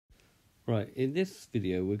Right, in this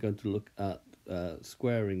video we're going to look at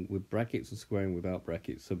squaring with brackets and squaring without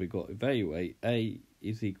brackets. So we've got evaluate a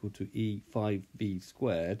is equal to e5v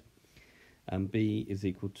squared and b is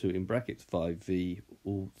equal to, in brackets, 5v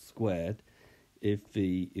all squared if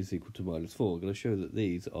v is equal to -4. I'm going to show that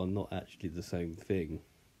these are not actually the same thing.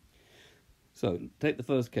 So take the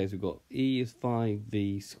first case. We've got e is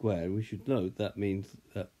 5v squared. We should note that means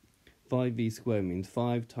that 5v squared means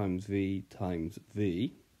 5 times v times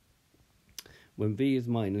v. When v is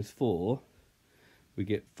 -4, we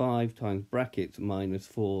get 5 times brackets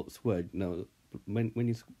 -4 squared. Now, when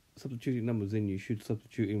you're substituting numbers in, you should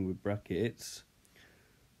substitute in with brackets.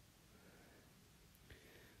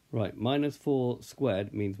 Right, -4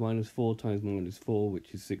 squared means -4 times -4,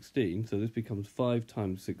 which is 16. So this becomes 5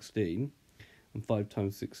 times 16, and 5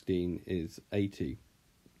 times 16 is 80.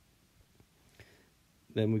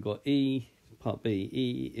 Then we've got e, part B.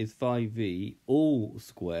 E is 5v all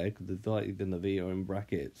squared, because the divided and the v are in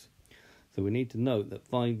brackets. So we need to note that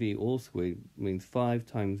 5v all squared means 5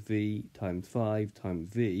 times v times 5 times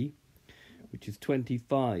v, which is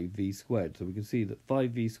 25v squared. So we can see that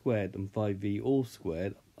 5v squared and 5v all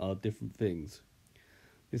squared are different things.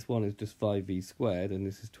 This one is just 5v squared, and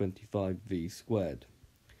this is 25v squared.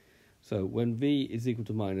 So when v is equal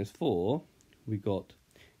to -4, we got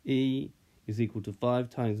e is equal to 5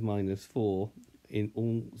 times -4 in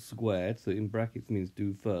all squared. So in brackets means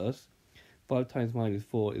do first. 5 times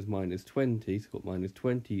 -4 is -20, so we've got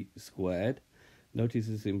 -20 squared. Notice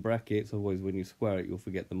it's in brackets, otherwise when you square it you'll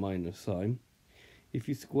forget the minus sign. If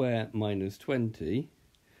you square -20,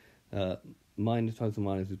 minus times the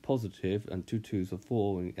minus is positive, and 2 2s are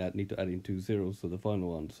 4, and you need to add in 2 zeros, so the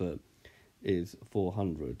final answer is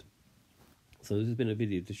 400. So this has been a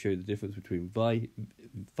video to show the difference between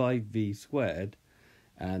 5v squared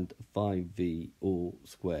and 5v all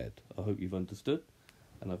squared. I hope you've understood,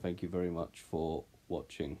 and I thank you very much for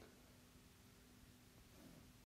watching.